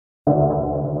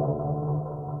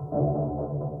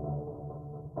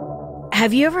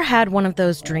Have you ever had one of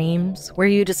those dreams where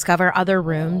you discover other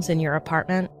rooms in your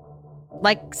apartment?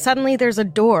 Like suddenly there's a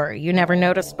door you never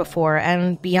noticed before,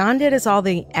 and beyond it is all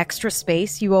the extra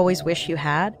space you always wish you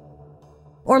had?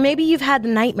 Or maybe you've had the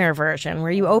nightmare version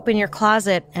where you open your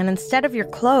closet and instead of your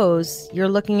clothes, you're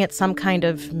looking at some kind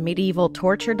of medieval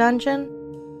torture dungeon?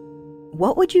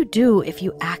 What would you do if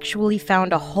you actually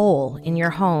found a hole in your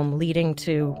home leading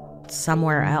to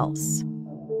somewhere else?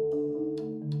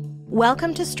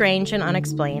 Welcome to Strange and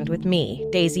Unexplained with me,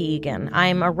 Daisy Egan.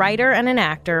 I'm a writer and an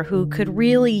actor who could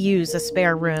really use a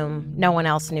spare room no one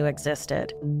else knew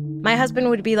existed. My husband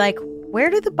would be like, "Where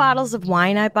do the bottles of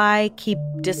wine I buy keep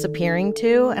disappearing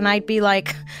to?" And I'd be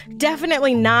like,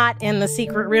 "Definitely not in the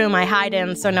secret room I hide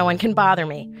in so no one can bother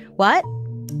me." What?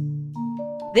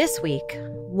 This week,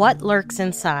 what lurks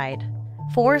inside?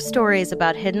 4 stories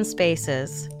about hidden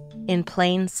spaces in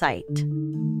plain sight.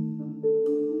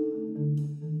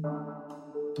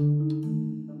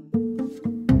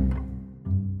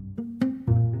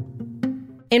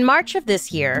 In March of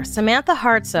this year, Samantha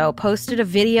Hartsoe posted a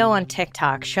video on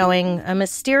TikTok showing a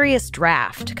mysterious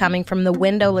draft coming from the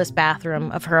windowless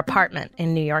bathroom of her apartment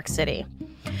in New York City.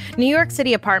 New York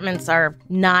City apartments are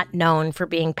not known for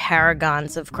being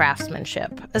paragons of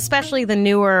craftsmanship, especially the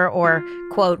newer or,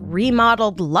 quote,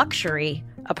 remodeled luxury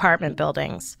apartment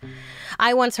buildings.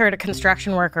 I once heard a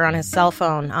construction worker on his cell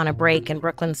phone on a break in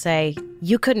Brooklyn say,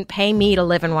 "You couldn't pay me to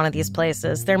live in one of these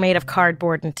places. They're made of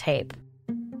cardboard and tape."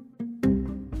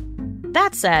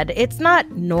 That said, it's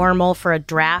not normal for a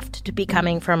draft to be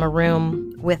coming from a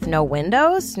room with no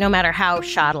windows, no matter how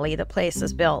shoddily the place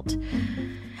is built.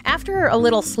 After a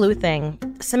little sleuthing,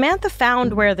 Samantha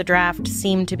found where the draft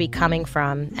seemed to be coming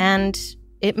from, and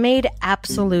it made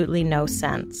absolutely no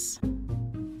sense.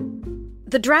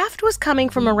 The draft was coming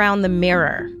from around the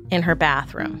mirror in her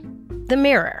bathroom. The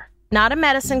mirror, not a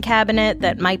medicine cabinet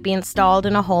that might be installed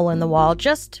in a hole in the wall,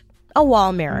 just a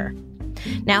wall mirror.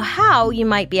 Now, how, you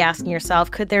might be asking yourself,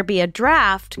 could there be a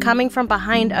draft coming from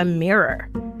behind a mirror?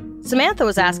 Samantha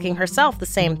was asking herself the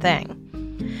same thing.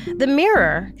 The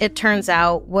mirror, it turns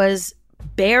out, was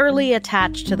barely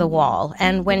attached to the wall,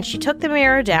 and when she took the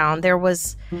mirror down, there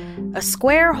was a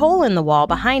square hole in the wall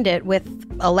behind it with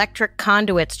electric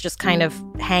conduits just kind of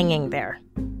hanging there.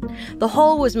 The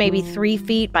hole was maybe 3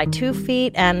 feet by 2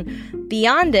 feet, and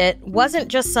beyond it wasn't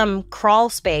just some crawl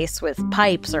space with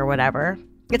pipes or whatever.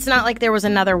 It's not like there was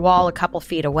another wall a couple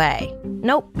feet away.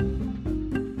 Nope.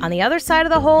 On the other side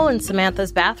of the hole in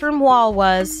Samantha's bathroom wall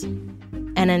was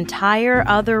an entire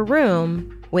other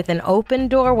room with an open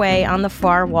doorway on the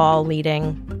far wall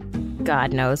leading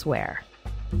God knows where.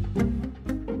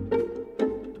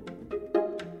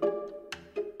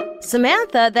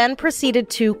 Samantha then proceeded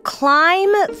to climb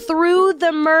through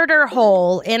the murder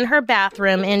hole in her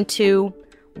bathroom into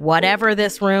whatever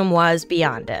this room was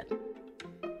beyond it.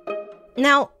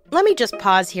 Now, let me just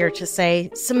pause here to say,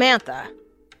 Samantha,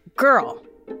 girl,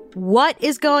 what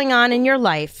is going on in your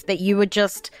life that you would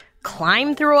just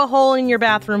climb through a hole in your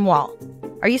bathroom wall?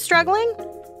 Are you struggling?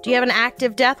 Do you have an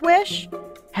active death wish?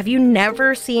 Have you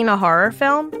never seen a horror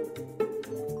film?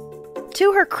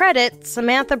 To her credit,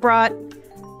 Samantha brought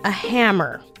a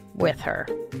hammer with her.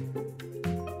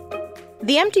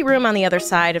 The empty room on the other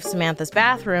side of Samantha's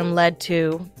bathroom led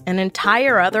to an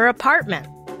entire other apartment.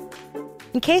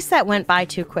 In case that went by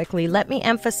too quickly, let me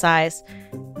emphasize,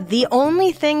 the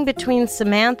only thing between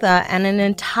Samantha and an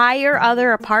entire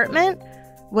other apartment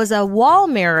was a wall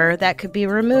mirror that could be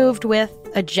removed with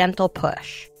a gentle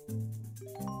push.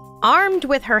 Armed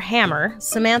with her hammer,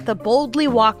 Samantha boldly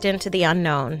walked into the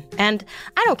unknown. And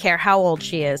I don't care how old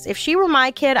she is. If she were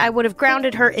my kid, I would have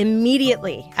grounded her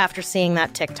immediately after seeing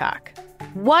that TikTok.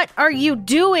 What are you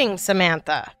doing,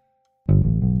 Samantha?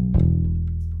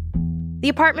 The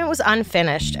apartment was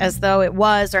unfinished, as though it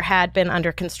was or had been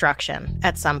under construction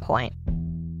at some point.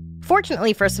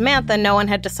 Fortunately for Samantha, no one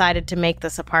had decided to make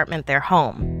this apartment their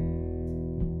home.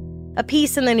 A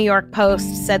piece in the New York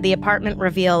Post said the apartment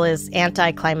reveal is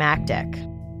anticlimactic.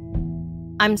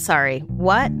 I'm sorry,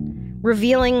 what?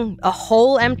 Revealing a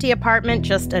whole empty apartment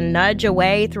just a nudge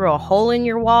away through a hole in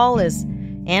your wall is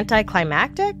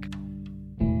anticlimactic?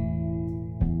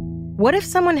 What if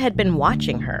someone had been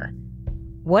watching her?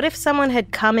 What if someone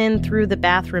had come in through the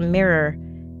bathroom mirror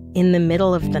in the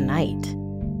middle of the night?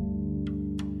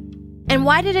 And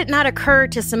why did it not occur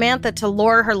to Samantha to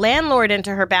lure her landlord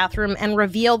into her bathroom and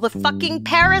reveal the fucking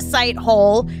parasite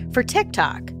hole for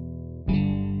TikTok?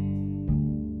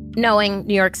 Knowing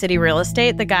New York City real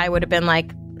estate, the guy would have been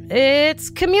like,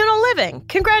 "It's communal living.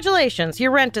 Congratulations,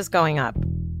 your rent is going up."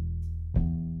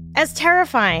 As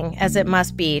terrifying as it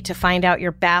must be to find out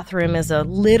your bathroom is a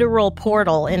literal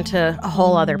portal into a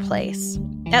whole other place,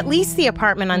 at least the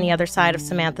apartment on the other side of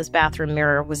Samantha's bathroom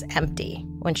mirror was empty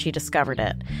when she discovered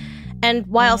it. And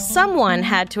while someone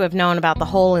had to have known about the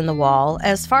hole in the wall,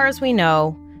 as far as we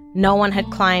know, no one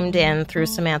had climbed in through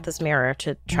Samantha's mirror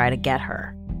to try to get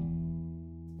her.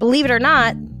 Believe it or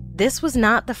not, this was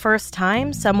not the first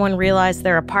time someone realized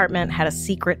their apartment had a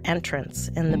secret entrance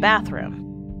in the bathroom.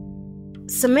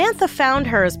 Samantha found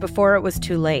hers before it was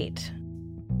too late.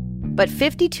 But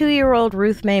 52-year-old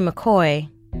Ruth Mae McCoy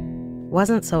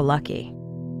wasn't so lucky.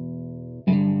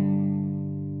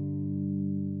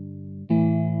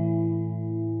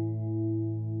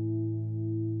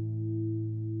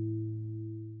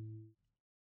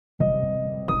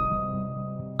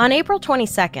 On April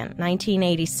 22nd,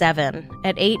 1987,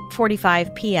 at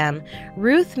 8:45 p.m.,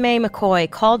 Ruth Mae McCoy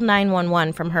called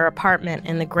 911 from her apartment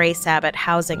in the Gray Sabbath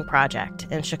housing project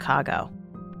in Chicago.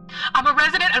 I'm a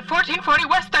resident at 1440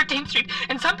 West 13th Street,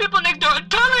 and some people next door are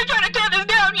totally trying to tear this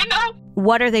down, you know?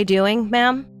 What are they doing,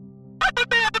 ma'am?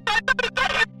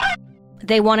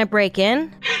 They want to break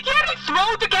in? Yeah, they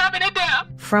throw the cabinet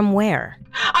down. From where?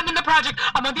 I'm in the project.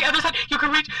 I'm on the other side. You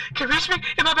can reach me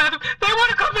in my bathroom. They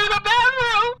want to come in my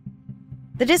bathroom.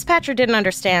 The dispatcher didn't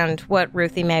understand what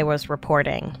Ruthie Mae was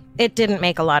reporting. It didn't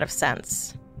make a lot of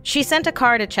sense. She sent a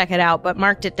car to check it out, but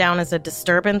marked it down as a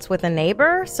disturbance with a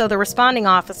neighbor, so the responding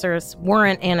officers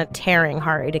weren't in a tearing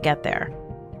hurry to get there.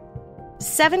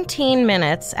 17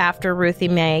 minutes after Ruthie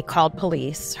Mae called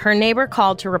police, her neighbor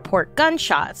called to report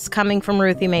gunshots coming from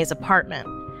Ruthie Mae's apartment.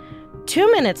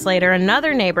 2 minutes later,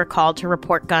 another neighbor called to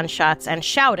report gunshots and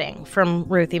shouting from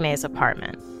Ruthie Mae's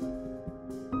apartment.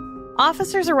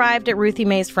 Officers arrived at Ruthie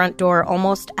Mae's front door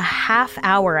almost a half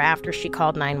hour after she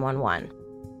called 911.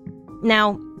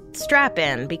 Now, strap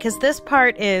in, because this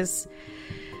part is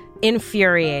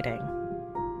infuriating.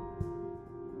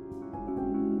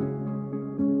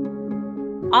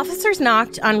 Officers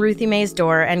knocked on Ruthie Mae's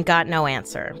door and got no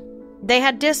answer. They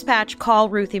had dispatch call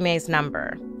Ruthie Mae's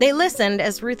number. They listened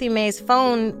as Ruthie Mae's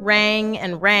phone rang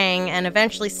and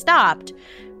eventually stopped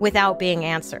without being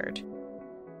answered.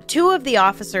 2 of the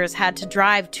officers had to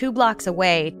drive 2 blocks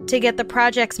away to get the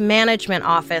project's management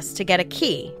office to get a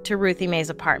key to Ruthie Mae's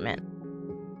apartment.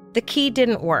 The key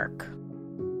didn't work.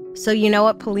 So you know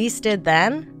what police did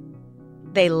then?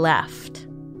 They left.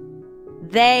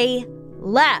 They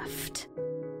left.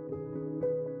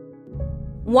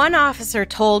 One officer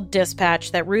told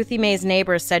dispatch that Ruthie Mae's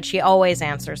neighbors said she always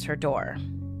answers her door.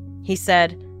 He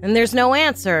said, and there's no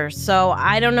answer, so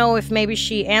I don't know if maybe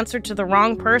she answered to the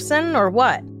wrong person or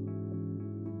what.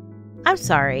 I'm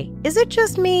sorry, is it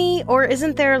just me, or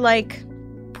isn't there,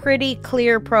 pretty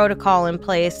clear protocol in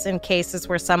place in cases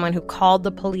where someone who called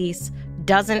the police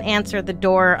doesn't answer the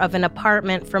door of an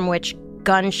apartment from which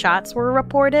gunshots were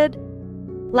reported?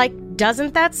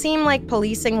 Doesn't that seem like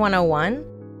policing 101?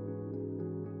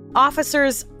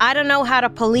 Officers, I don't know how to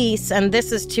police and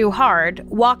this is too hard,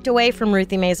 walked away from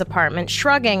Ruthie Mae's apartment,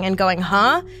 shrugging and going,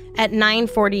 huh? At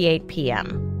 9:48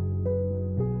 p.m.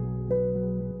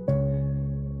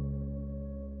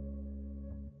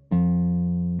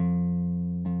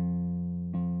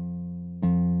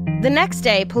 The next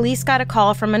day, police got a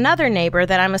call from another neighbor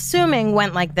that I'm assuming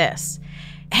went like this.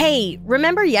 Hey,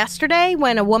 remember yesterday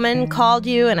when a woman called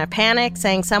you in a panic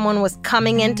saying someone was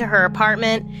coming into her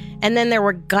apartment and then there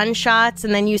were gunshots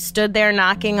and then you stood there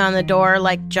knocking on the door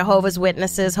like Jehovah's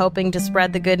Witnesses hoping to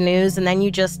spread the good news and then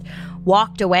you just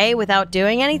walked away without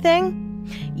doing anything?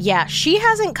 Yeah, she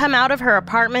hasn't come out of her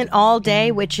apartment all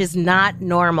day, which is not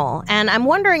normal. And I'm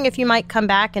wondering if you might come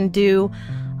back and do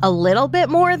a little bit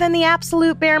more than the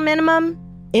absolute bare minimum,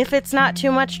 if it's not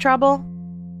too much trouble.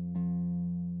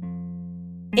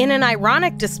 In an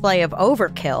ironic display of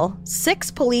overkill,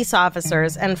 6 police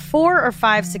officers and 4 or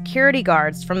 5 security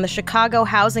guards from the Chicago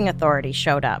Housing Authority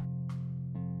showed up.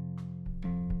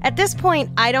 At this point,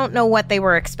 I don't know what they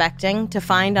were expecting to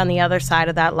find on the other side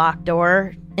of that locked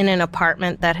door in an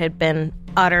apartment that had been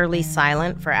utterly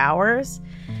silent for hours.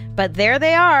 But there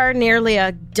they are, nearly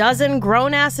a dozen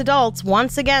grown-ass adults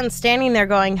once again standing there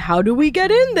going, how do we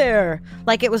get in there?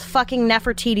 Like it was fucking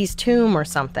Nefertiti's tomb or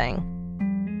something.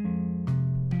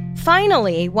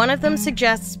 Finally, one of them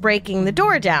suggests breaking the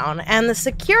door down, and the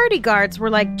security guards were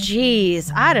like,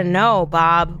 geez, I don't know,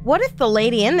 Bob. What if the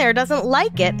lady in there doesn't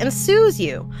like it and sues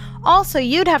you? Also,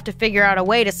 you'd have to figure out a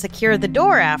way to secure the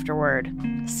door afterward.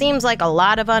 Seems like a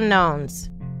lot of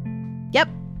unknowns. Yep,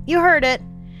 you heard it.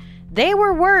 They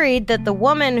were worried that the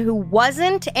woman who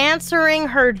wasn't answering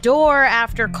her door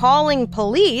after calling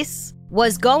police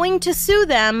was going to sue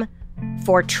them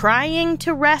for trying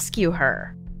to rescue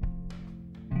her.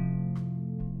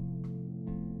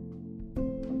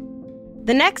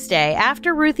 The next day,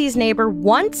 after Ruthie's neighbor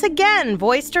once again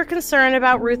voiced her concern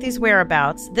about Ruthie's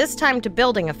whereabouts, this time to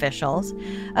building officials,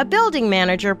 a building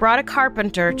manager brought a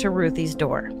carpenter to Ruthie's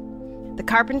door. The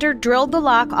carpenter drilled the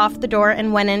lock off the door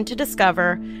and went in to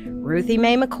discover Ruthie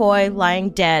Mae McCoy lying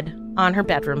dead on her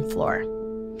bedroom floor.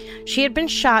 She had been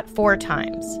shot 4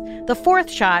 times. The 4th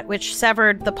shot, which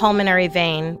severed the pulmonary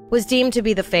vein, was deemed to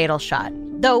be the fatal shot,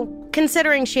 though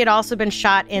considering she had also been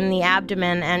shot in the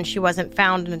abdomen and she wasn't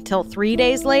found until 3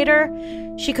 days later,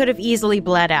 she could have easily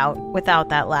bled out without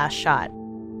that last shot.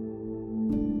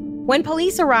 When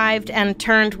police arrived and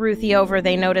turned Ruthie over,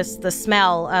 they noticed the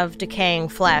smell of decaying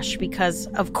flesh because,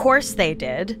 of course they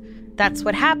did. That's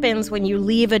what happens when you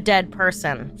leave a dead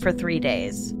person for 3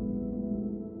 days.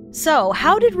 So,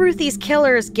 how did Ruthie's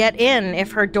killers get in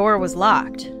if her door was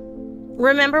locked?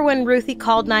 Remember when Ruthie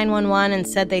called 911 and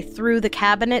said they threw the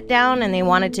cabinet down and they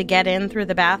wanted to get in through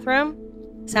the bathroom?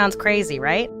 Sounds crazy,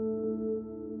 right?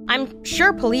 I'm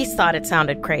sure police thought it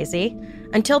sounded crazy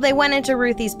until they went into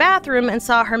Ruthie's bathroom and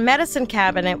saw her medicine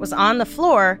cabinet was on the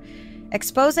floor,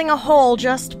 exposing a hole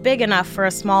just big enough for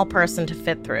a small person to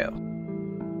fit through.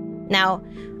 Now,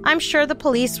 I'm sure the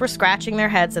police were scratching their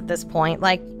heads at this point,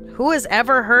 like, who has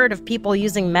ever heard of people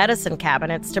using medicine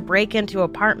cabinets to break into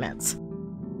apartments?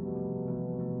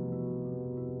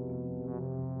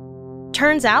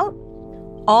 Turns out,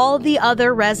 all the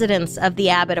other residents of the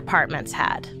Abbott apartments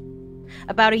had.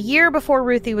 About a year before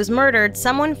Ruthie was murdered,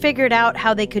 someone figured out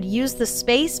how they could use the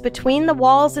space between the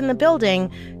walls in the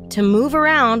building to move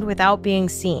around without being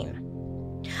seen.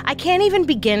 I can't even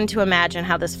begin to imagine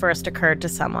how this first occurred to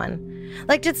someone.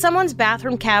 Like, did someone's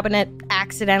bathroom cabinet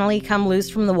accidentally come loose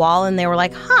from the wall and they were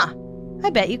like, I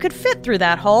bet you could fit through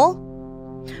that hole?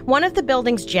 One of the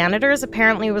building's janitors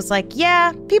apparently was like,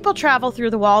 yeah, people travel through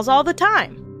the walls all the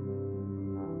time.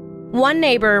 One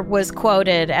neighbor was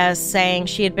quoted as saying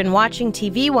she had been watching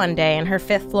TV one day in her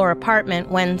 5th floor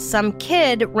apartment when some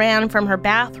kid ran from her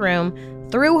bathroom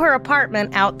through her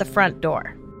apartment out the front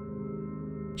door.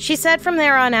 She said from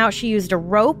there on out she used a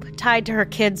rope tied to her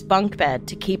kid's bunk bed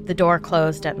to keep the door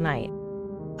closed at night.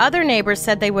 Other neighbors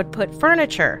said they would put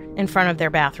furniture in front of their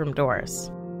bathroom doors.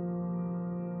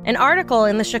 An article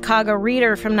in the Chicago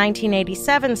Reader from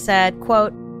 1987 said,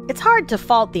 quote, "It's hard to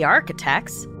fault the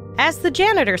architects. As the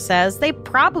janitor says, they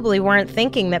probably weren't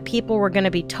thinking that people were going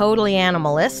to be totally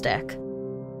animalistic."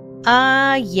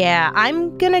 Yeah,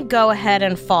 I'm going to go ahead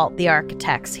and fault the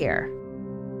architects here.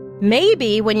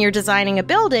 Maybe when you're designing a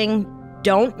building,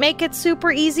 don't make it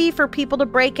super easy for people to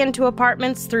break into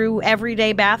apartments through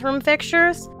everyday bathroom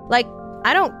fixtures. Like,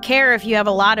 I don't care if you have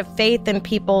a lot of faith in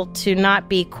people to not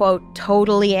be, quote,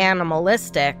 totally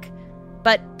animalistic,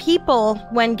 but people,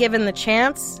 when given the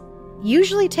chance,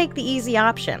 usually take the easy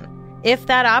option. If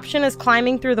that option is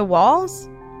climbing through the walls,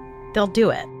 they'll do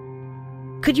it.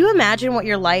 Could you imagine what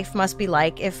your life must be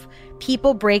like if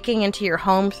people breaking into your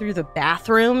home through the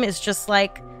bathroom is just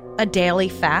like a daily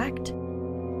fact?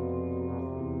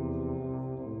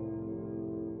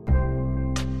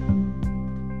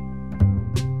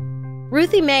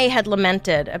 Ruthie Mae had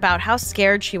lamented about how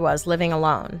scared she was living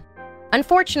alone.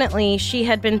 Unfortunately, she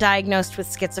had been diagnosed with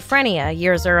schizophrenia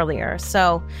years earlier,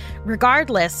 so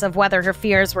regardless of whether her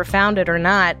fears were founded or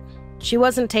not, she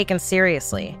wasn't taken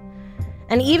seriously.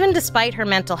 And even despite her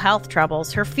mental health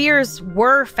troubles, her fears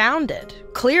were founded,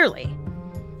 clearly.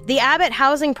 The Abbott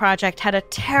Housing Project had a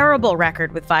terrible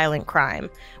record with violent crime,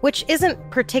 which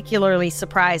isn't particularly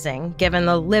surprising given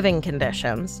the living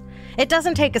conditions. It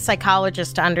doesn't take a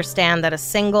psychologist to understand that a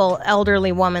single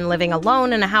elderly woman living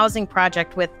alone in a housing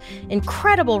project with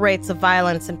incredible rates of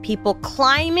violence and people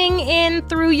climbing in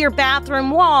through your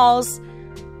bathroom walls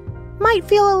might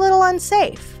feel a little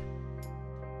unsafe.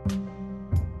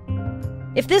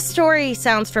 If this story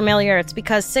sounds familiar, it's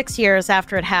because 6 years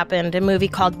after it happened, a movie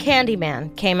called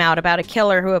Candyman came out about a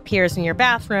killer who appears in your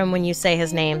bathroom when you say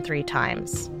his name 3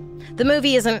 times. The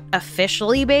movie isn't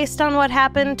officially based on what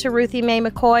happened to Ruthie Mae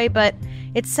McCoy, but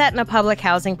it's set in a public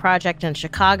housing project in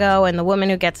Chicago, and the woman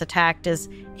who gets attacked is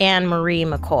Anne Marie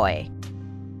McCoy.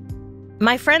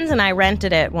 My friends and I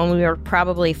rented it when we were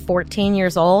probably 14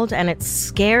 years old, and it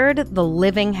scared the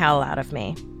living hell out of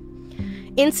me.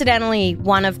 Incidentally,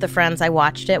 one of the friends I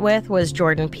watched it with was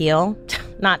Jordan Peele.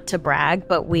 Not to brag,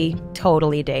 but we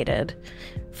totally dated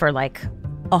for like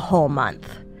a whole month.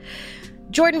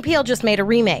 Jordan Peele just made a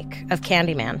remake of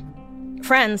Candyman.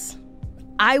 Friends,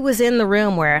 I was in the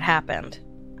room where it happened.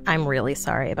 I'm really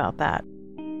sorry about that.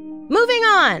 Moving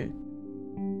on!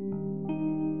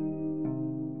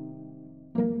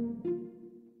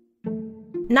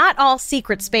 Not all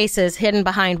secret spaces hidden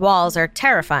behind walls are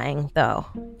terrifying, though.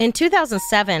 In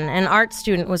 2007, an art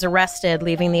student was arrested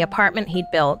leaving the apartment he'd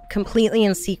built completely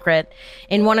in secret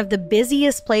in one of the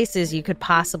busiest places you could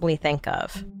possibly think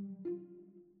of.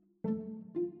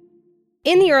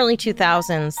 In the early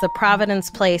 2000s, the Providence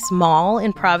Place Mall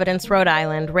in Providence, Rhode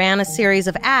Island, ran a series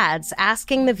of ads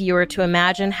asking the viewer to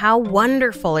imagine how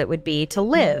wonderful it would be to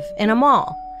live in a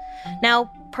mall.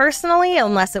 Now, personally,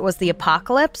 unless it was the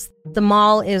apocalypse, the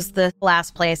mall is the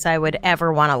last place I would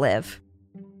ever want to live.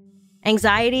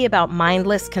 Anxiety about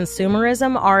mindless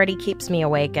consumerism already keeps me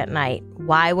awake at night.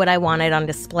 Why would I want it on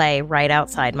display right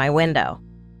outside my window?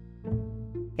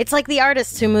 It's like the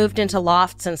artists who moved into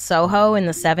lofts in Soho in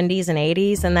the 70s and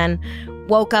 80s and then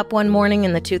woke up one morning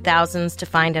in the 2000s to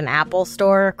find an Apple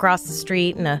store across the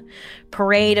street and a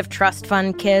parade of trust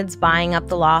fund kids buying up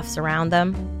the lofts around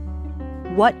them.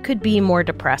 What could be more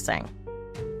depressing?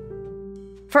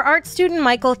 For art student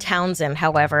Michael Townsend,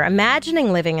 however,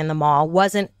 imagining living in the mall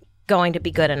wasn't going to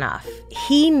be good enough.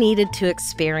 He needed to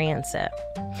experience it.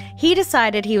 He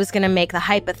decided he was going to make the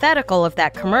hypothetical of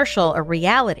that commercial a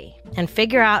reality and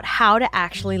figure out how to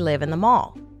actually live in the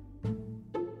mall.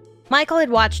 Michael had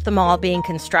watched the mall being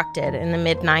constructed in the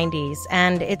mid-90s,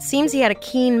 and it seems he had a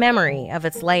keen memory of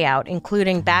its layout,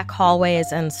 including back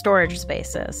hallways and storage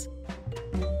spaces.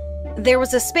 There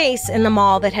was a space in the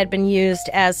mall that had been used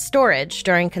as storage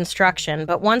during construction,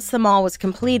 but once the mall was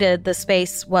completed, the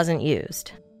space wasn't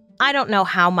used. I don't know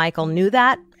how Michael knew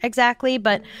that exactly,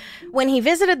 but when he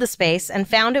visited the space and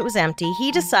found it was empty,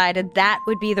 he decided that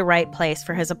would be the right place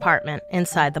for his apartment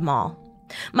inside the mall.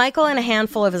 Michael and a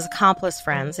handful of his accomplice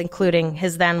friends, including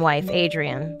his then-wife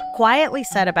Adrienne, quietly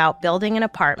set about building an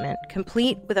apartment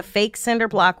complete with a fake cinder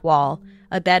block wall,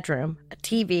 a bedroom, a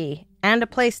TV, and a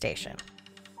PlayStation.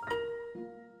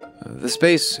 The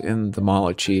space in the mall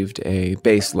achieved a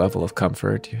base level of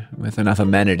comfort with enough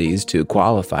amenities to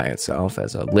qualify itself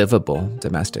as a livable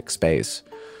domestic space.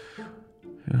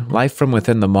 Life from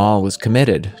within the mall was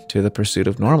committed to the pursuit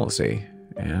of normalcy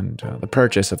and the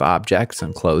purchase of objects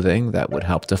and clothing that would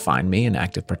help define me an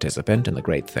active participant in the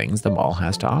great things the mall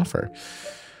has to offer.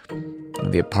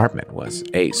 The apartment was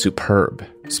a superb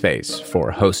space for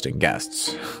hosting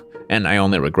guests, and I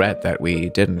only regret that we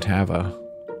didn't have a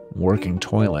working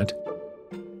toilet.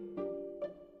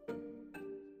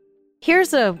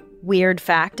 Here's a weird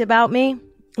fact about me.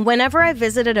 Whenever I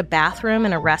visited a bathroom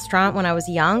in a restaurant when I was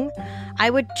young, I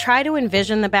would try to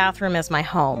envision the bathroom as my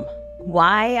home.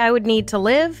 Why I would need to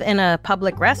live in a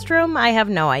public restroom, I have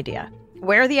no idea.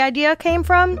 Where the idea came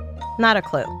from, not a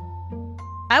clue.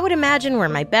 I would imagine where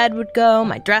my bed would go,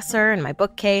 my dresser, and my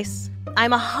bookcase.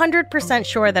 I'm 100%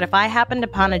 sure that if I happened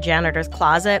upon a janitor's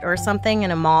closet or something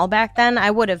in a mall back then,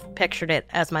 I would have pictured it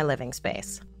as my living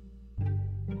space.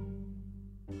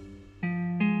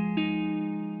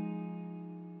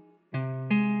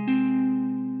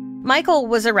 Michael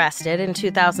was arrested in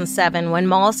 2007 when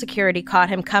mall security caught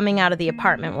him coming out of the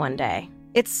apartment one day.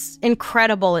 It's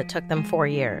incredible it took them 4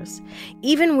 years.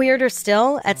 Even weirder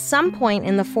still, at some point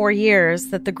in the 4 years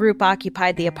that the group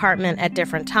occupied the apartment at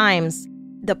different times,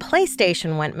 the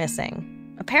PlayStation went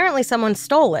missing. Apparently someone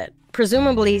stole it,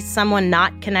 presumably someone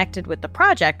not connected with the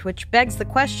project, which begs the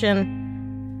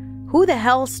question, who the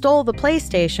hell stole the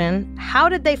PlayStation? How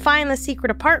did they find the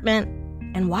secret apartment?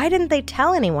 And why didn't they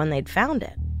tell anyone they'd found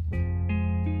it?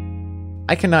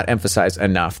 I cannot emphasize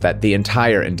enough that the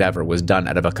entire endeavor was done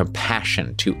out of a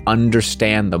compassion to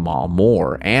understand the mall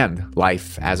more and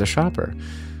life as a shopper.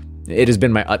 It has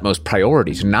been my utmost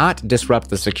priority to not disrupt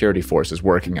the security forces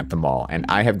working at the mall, and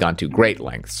I have gone to great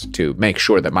lengths to make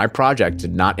sure that my project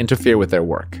did not interfere with their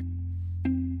work.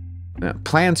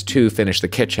 Plans to finish the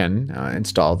kitchen,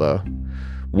 install the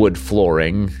wood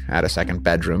flooring, add a second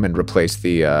bedroom, and replace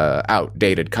the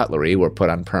outdated cutlery were put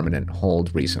on permanent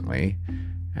hold recently,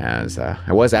 as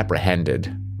I was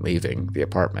apprehended leaving the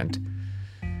apartment.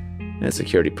 The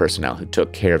security personnel who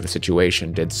took care of the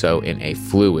situation did so in a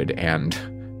fluid and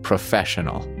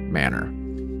professional manner.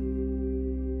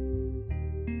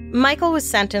 Michael was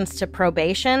sentenced to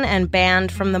probation and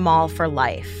banned from the mall for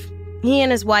life. He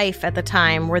and his wife at the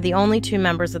time were the only two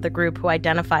members of the group who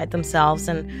identified themselves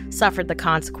and suffered the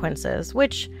consequences,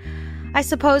 which I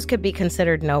suppose could be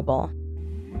considered noble.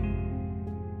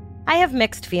 I have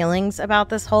mixed feelings about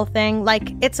this whole thing.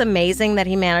 Like, it's amazing that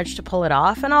he managed to pull it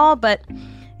off and all, but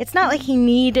it's not like he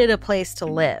needed a place to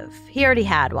live. He already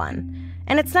had one.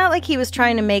 And it's not like he was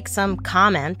trying to make some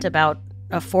comment about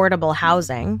affordable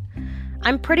housing.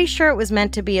 I'm pretty sure it was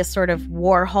meant to be a sort of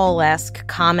Warhol-esque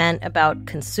comment about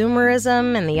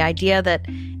consumerism and the idea that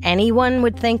anyone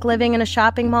would think living in a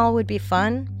shopping mall would be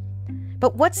fun.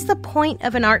 But what's the point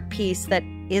of an art piece that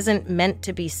isn't meant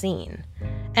to be seen.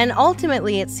 And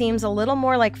ultimately, it seems a little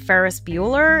more like Ferris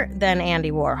Bueller than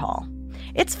Andy Warhol.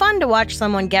 It's fun to watch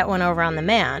someone get one over on the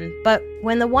man, but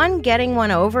when the one getting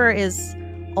one over is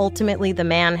ultimately the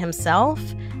man himself,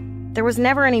 there was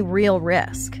never any real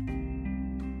risk.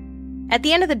 At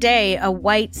the end of the day, a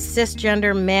white,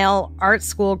 cisgender male art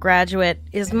school graduate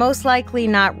is most likely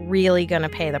not really going to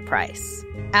pay the price.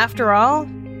 After all,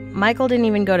 Michael didn't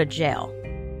even go to jail.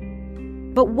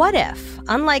 But what if,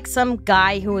 unlike some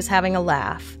guy who was having a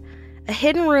laugh, a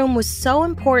hidden room was so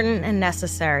important and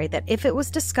necessary that if it was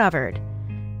discovered,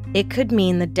 it could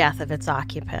mean the death of its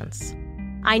occupants?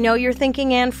 I know you're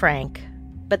thinking Anne Frank,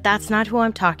 but that's not who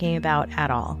I'm talking about at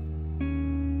all.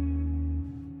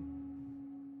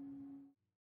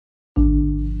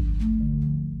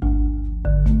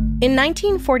 In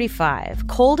 1945,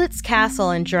 Colditz Castle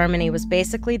in Germany was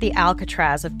basically the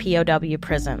Alcatraz of POW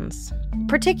prisons.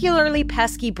 Particularly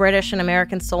pesky British and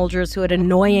American soldiers who had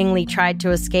annoyingly tried to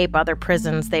escape other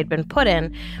prisons they'd been put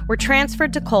in were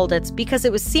transferred to Colditz because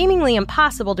it was seemingly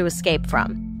impossible to escape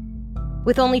from.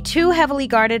 With only 2 heavily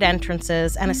guarded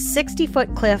entrances and a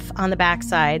 60-foot cliff on the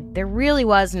backside, there really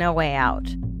was no way out.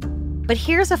 But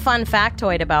here's a fun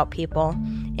factoid about people.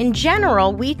 In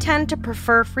general, we tend to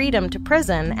prefer freedom to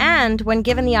prison, and when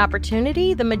given the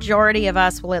opportunity, the majority of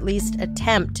us will at least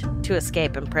attempt to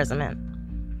escape imprisonment.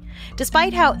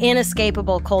 Despite how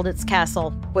inescapable Colditz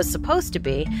Castle was supposed to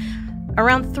be,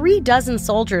 around 36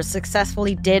 soldiers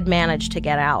successfully did manage to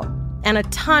get out, and a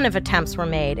ton of attempts were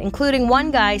made, including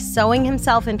one guy sewing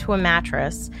himself into a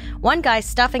mattress, one guy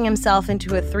stuffing himself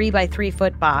into a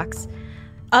 3-by-3-foot box,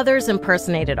 others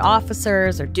impersonated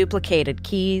officers or duplicated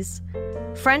keys.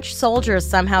 French soldiers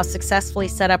somehow successfully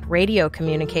set up radio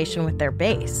communication with their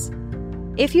base.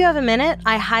 If you have a minute,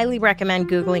 I highly recommend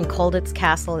Googling Colditz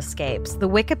Castle escapes. The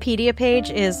Wikipedia page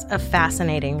is a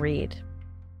fascinating read.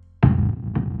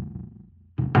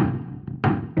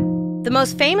 The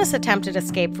most famous attempted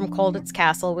escape from Colditz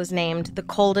Castle was named the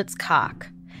Colditz Cock.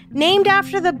 Named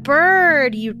after the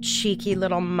bird, you cheeky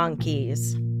little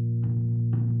monkeys.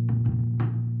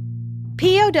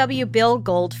 POW Bill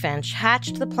Goldfinch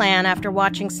hatched the plan after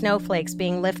watching snowflakes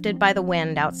being lifted by the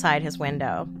wind outside his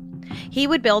window. He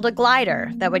would build a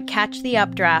glider that would catch the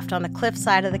updraft on the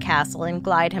cliffside of the castle and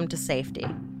glide him to safety.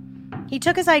 He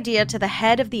took his idea to the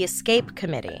head of the escape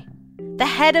committee. The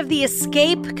head of the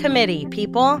escape committee,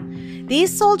 people!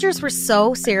 These soldiers were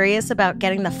so serious about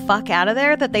getting the fuck out of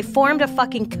there that they formed a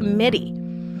fucking committee.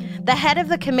 The head of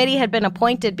the committee had been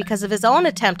appointed because of his own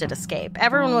attempted escape.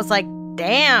 Everyone was like,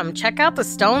 damn, check out the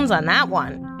stones on that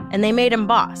one. And they made him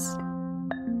boss.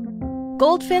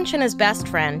 Goldfinch and his best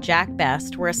friend, Jack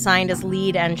Best, were assigned as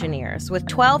lead engineers, with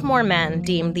 12 more men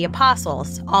deemed the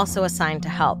Apostles also assigned to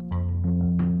help.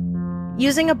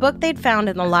 Using a book they'd found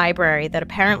in the library that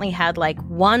apparently had like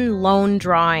one lone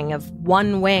drawing of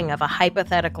one wing of a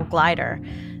hypothetical glider,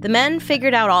 the men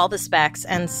figured out all the specs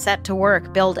and set to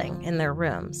work building in their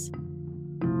rooms.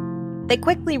 They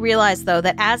quickly realized, though,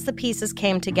 that as the pieces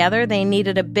came together, they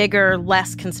needed a bigger,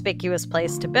 less conspicuous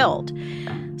place to build.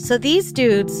 So these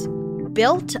dudes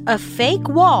built a fake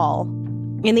wall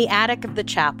in the attic of the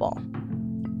chapel,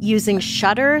 using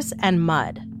shutters and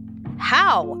mud.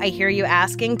 How, I hear you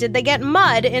asking, did they get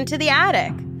mud into the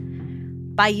attic?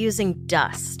 By using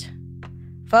dust.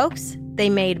 Folks, they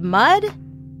made mud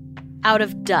out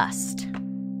of dust.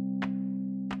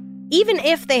 Even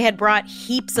if they had brought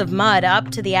heaps of mud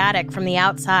up to the attic from the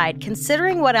outside,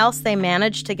 considering what else they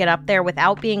managed to get up there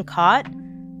without being caught,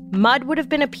 mud would have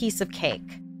been a piece of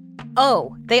cake.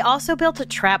 Oh, they also built a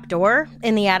trap door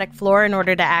in the attic floor in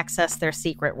order to access their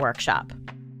secret workshop.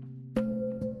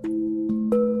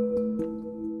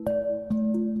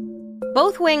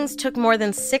 Both wings took more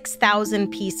than 6,000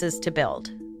 pieces to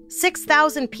build.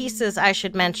 6,000 pieces, I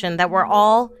should mention, that were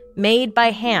all made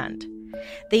by hand.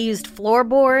 They used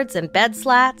floorboards and bed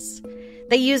slats.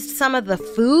 They used some of the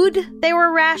food they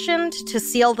were rationed to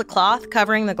seal the cloth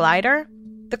covering the glider.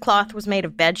 The cloth was made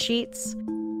of bed sheets.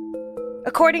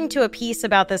 According to a piece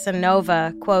about this in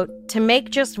Nova, quote, to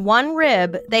make just one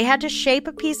rib, they had to shape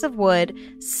a piece of wood,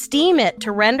 steam it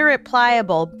to render it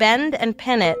pliable, bend and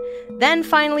pin it, then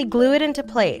finally glue it into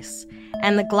place.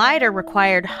 And the glider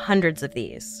required hundreds of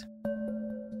these.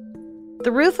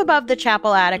 The roof above the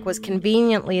chapel attic was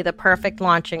conveniently the perfect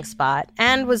launching spot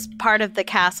and was part of the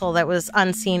castle that was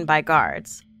unseen by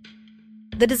guards.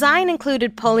 The design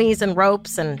included pulleys and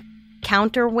ropes and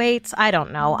counterweights. I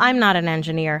don't know. I'm not an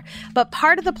engineer. But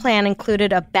part of the plan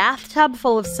included a bathtub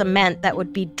full of cement that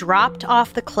would be dropped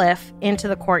off the cliff into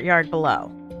the courtyard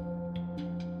below.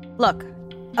 Look,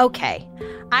 Okay,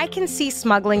 I can see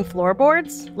smuggling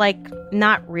floorboards. Like,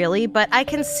 not really, but I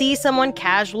can see someone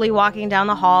casually walking down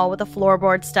the hall with a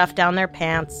floorboard stuffed down their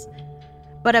pants.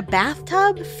 But a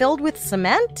bathtub filled with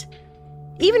cement?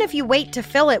 Even if you wait to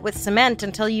fill it with cement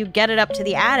until you get it up to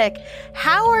the attic,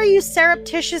 how are you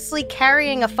surreptitiously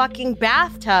carrying a fucking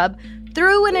bathtub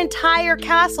through an entire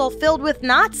castle filled with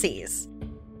Nazis?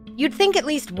 You'd think at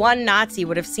least one Nazi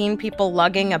would have seen people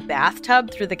lugging a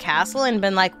bathtub through the castle and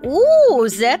been like, "Ooh,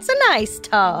 that's a nice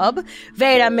tub.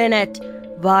 Wait a minute.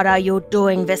 What are you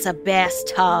doing with a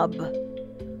bathtub?"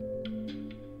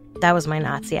 That was my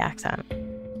Nazi accent.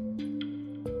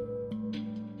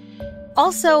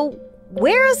 Also,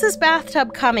 where is this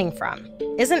bathtub coming from?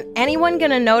 Isn't anyone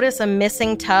going to notice a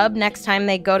missing tub next time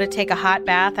they go to take a hot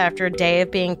bath after a day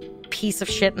of being piece of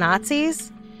shit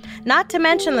Nazis? Not to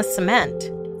mention the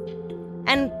cement.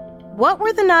 And what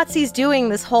were the Nazis doing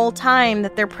this whole time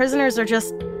that their prisoners are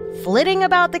just flitting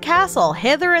about the castle,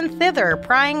 hither and thither,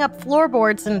 prying up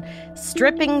floorboards and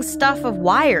stripping stuff of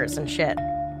wires and shit?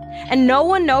 And no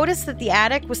one noticed that the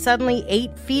attic was suddenly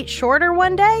 8 feet shorter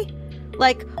one day?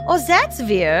 Like, oh, that's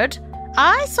weird.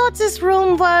 I thought this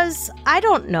room was, I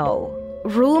don't know,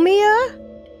 roomier?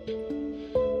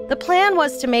 The plan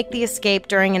was to make the escape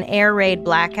during an air raid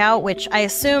blackout, which I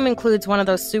assume includes one of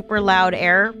those super loud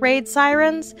air raid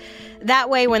sirens. That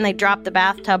way, when they dropped the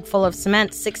bathtub full of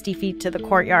cement 60 feet to the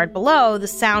courtyard below, the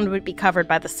sound would be covered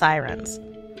by the sirens.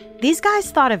 These guys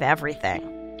thought of everything.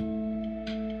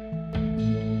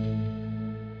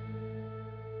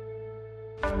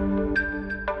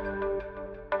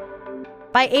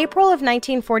 By April of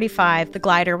 1945, the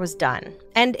glider was done.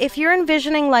 And if you're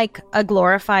envisioning like a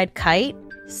glorified kite,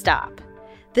 stop.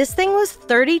 This thing was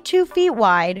 32 feet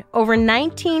wide, over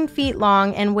 19 feet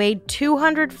long, and weighed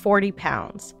 240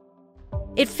 pounds.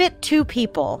 It fit 2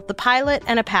 people, the pilot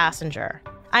and a passenger.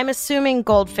 I'm assuming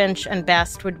Goldfinch and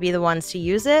Best would be the ones to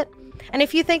use it. And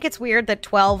if you think it's weird that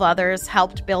 12 others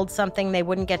helped build something they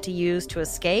wouldn't get to use to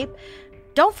escape,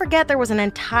 don't forget there was an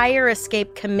entire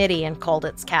escape committee in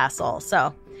Colditz Castle,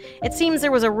 so it seems there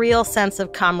was a real sense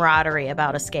of camaraderie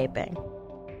about escaping.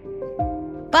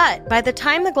 But by the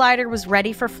time the glider was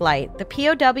ready for flight, the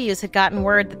POWs had gotten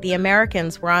word that the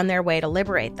Americans were on their way to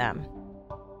liberate them.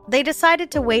 They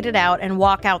decided to wait it out and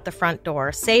walk out the front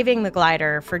door, saving the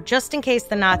glider for just in case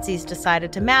the Nazis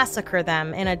decided to massacre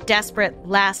them in a desperate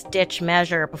last-ditch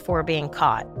measure before being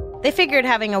caught. They figured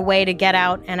having a way to get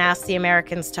out and ask the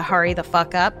Americans to hurry the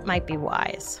fuck up might be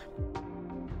wise.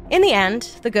 In the end,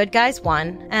 the good guys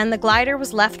won, and the glider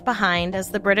was left behind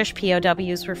as the British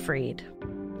POWs were freed.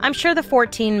 I'm sure the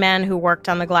 14 men who worked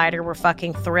on the glider were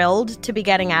fucking thrilled to be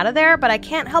getting out of there, but I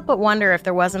can't help but wonder if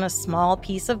there wasn't a small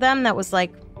piece of them that was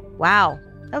like, wow,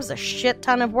 that was a shit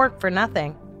ton of work for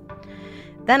nothing.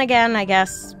 Then again, I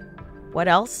guess, what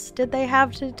else did they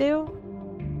have to do?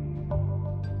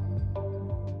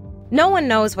 No one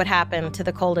knows what happened to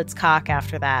the Colditz cock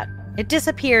after that. It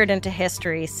disappeared into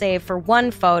history, save for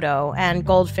one photo and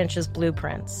Goldfinch's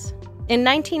blueprints. In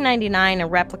 1999, a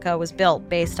replica was built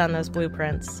based on those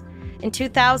blueprints. In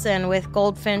 2000, with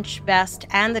Goldfinch, Best,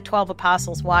 and the 12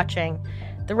 Apostles watching,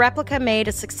 the replica made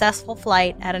a successful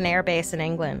flight at an airbase in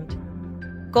England.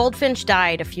 Goldfinch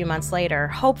died a few months later,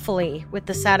 hopefully with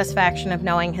the satisfaction of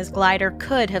knowing his glider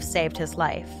could have saved his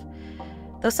life.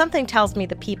 Though something tells me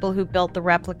the people who built the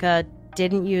replica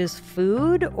didn't use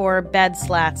food or bed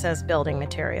slats as building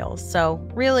materials. So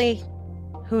really,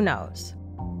 who knows?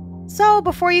 So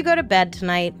before you go to bed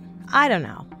tonight, I don't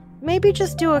know, maybe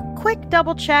just do a quick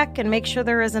double check and make sure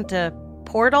there isn't a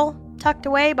portal tucked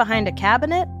away behind a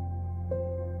cabinet.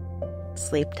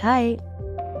 Sleep tight.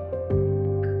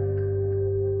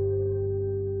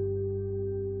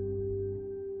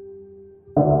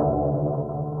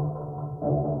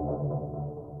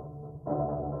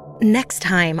 Next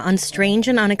time on Strange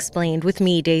and Unexplained with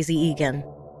me, Daisy Egan.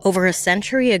 Over a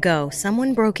century ago,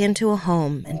 someone broke into a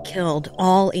home and killed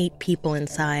all 8 people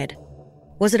inside.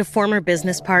 Was it a former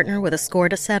business partner with a score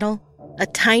to settle? A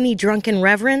tiny drunken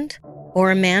reverend? Or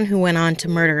a man who went on to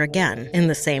murder again in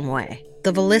the same way?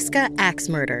 The Villisca Axe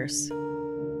Murders.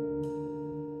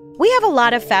 We have a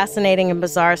lot of fascinating and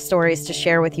bizarre stories to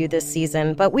share with you this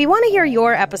season, but we want to hear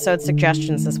your episode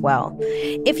suggestions as well.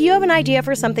 If you have an idea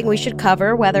for something we should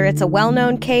cover, whether it's a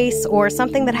well-known case or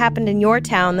something that happened in your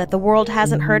town that the world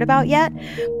hasn't heard about yet,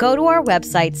 go to our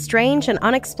website,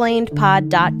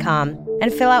 strangeandunexplainedpod.com,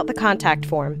 and fill out the contact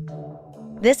form.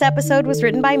 This episode was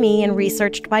written by me and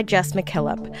researched by Jess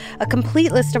McKillop. A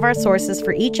complete list of our sources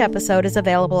for each episode is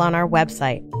available on our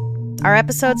website. Our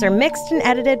episodes are mixed and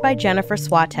edited by Jennifer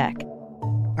Swatek.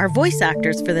 Our voice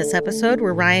actors for this episode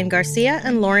were Ryan Garcia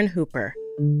and Lauren Hooper.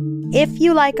 If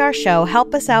you like our show,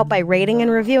 help us out by rating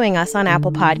and reviewing us on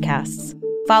Apple Podcasts.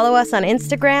 Follow us on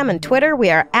Instagram and Twitter. We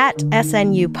are at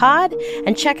SNUPod.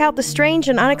 And check out the Strange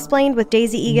and Unexplained with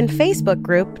Daisy Egan Facebook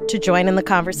group to join in the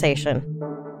conversation.